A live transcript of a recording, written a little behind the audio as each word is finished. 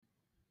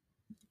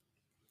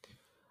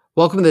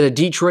Welcome to the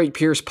Detroit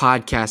Pierce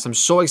podcast. I'm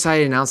so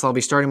excited to announce that I'll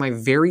be starting my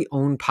very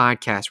own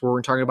podcast where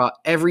we're talking about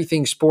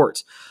everything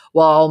sports.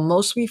 While I'll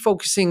mostly be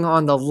focusing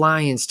on the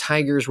Lions,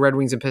 Tigers, Red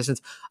Wings, and Pistons,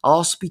 I'll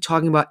also be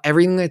talking about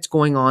everything that's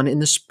going on in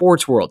the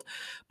sports world.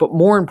 But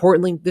more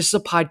importantly, this is a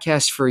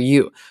podcast for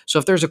you. So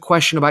if there's a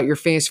question about your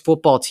fantasy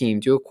football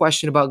team, do a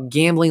question about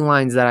gambling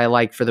lines that I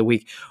like for the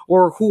week,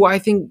 or who I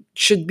think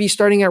should be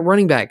starting at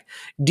running back,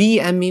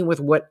 DM me with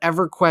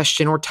whatever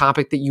question or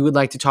topic that you would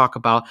like to talk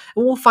about,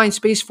 and we'll find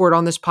space for it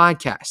on this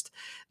podcast.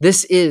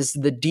 This is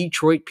the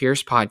Detroit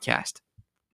Pierce Podcast.